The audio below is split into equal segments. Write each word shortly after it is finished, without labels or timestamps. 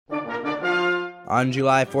On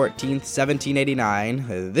July 14th,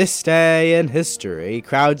 1789, this day in history,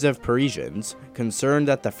 crowds of Parisians, concerned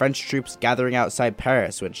that the French troops gathering outside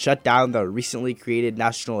Paris would shut down the recently created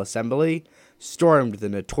National Assembly, stormed the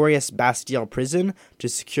notorious Bastille prison to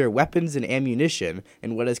secure weapons and ammunition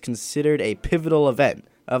in what is considered a pivotal event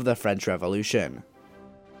of the French Revolution.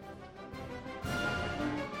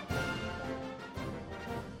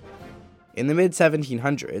 In the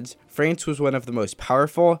mid-1700s, France was one of the most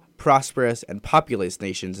powerful, prosperous, and populous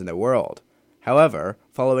nations in the world. However,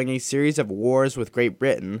 following a series of wars with Great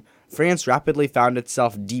Britain, France rapidly found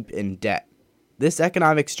itself deep in debt. This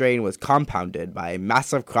economic strain was compounded by a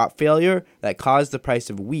massive crop failure that caused the price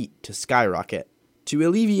of wheat to skyrocket. To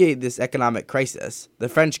alleviate this economic crisis, the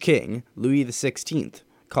French king, Louis XVI,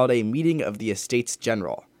 called a meeting of the Estates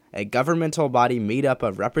General, a governmental body made up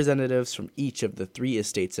of representatives from each of the three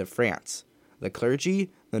estates of France: the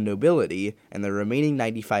clergy, the nobility, and the remaining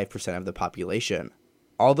 95% of the population.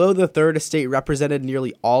 Although the Third Estate represented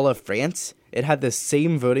nearly all of France, it had the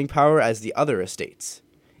same voting power as the other estates.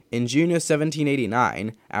 In June of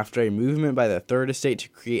 1789, after a movement by the Third Estate to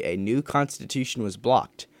create a new constitution was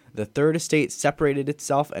blocked, the Third Estate separated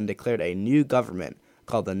itself and declared a new government,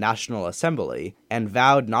 called the National Assembly, and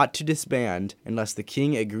vowed not to disband unless the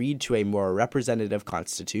king agreed to a more representative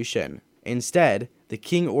constitution. Instead, the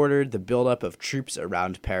king ordered the buildup of troops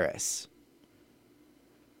around Paris.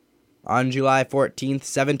 On July 14th,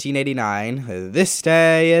 1789, this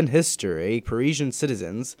day in history, Parisian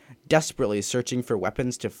citizens, desperately searching for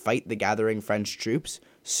weapons to fight the gathering French troops,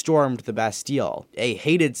 stormed the Bastille, a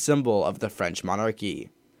hated symbol of the French monarchy.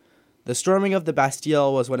 The storming of the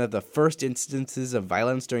Bastille was one of the first instances of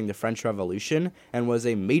violence during the French Revolution and was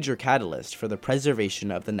a major catalyst for the preservation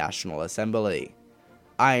of the National Assembly.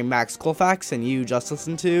 I'm Max Colfax, and you just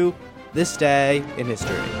listened to This Day in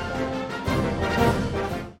History.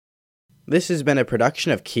 This has been a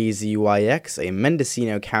production of KZYX, a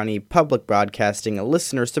Mendocino County Public Broadcasting, a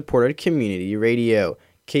listener-supported community radio.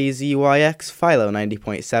 KZYX, Philo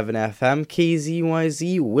 90.7 FM,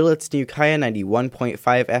 KZYZ, Willits, New Kaya 91.5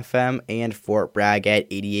 FM, and Fort Bragg at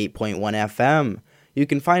 88.1 FM. You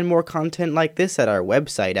can find more content like this at our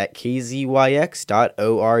website at kzyx.org,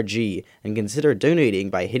 and consider donating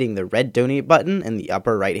by hitting the red donate button in the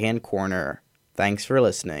upper right-hand corner. Thanks for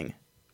listening.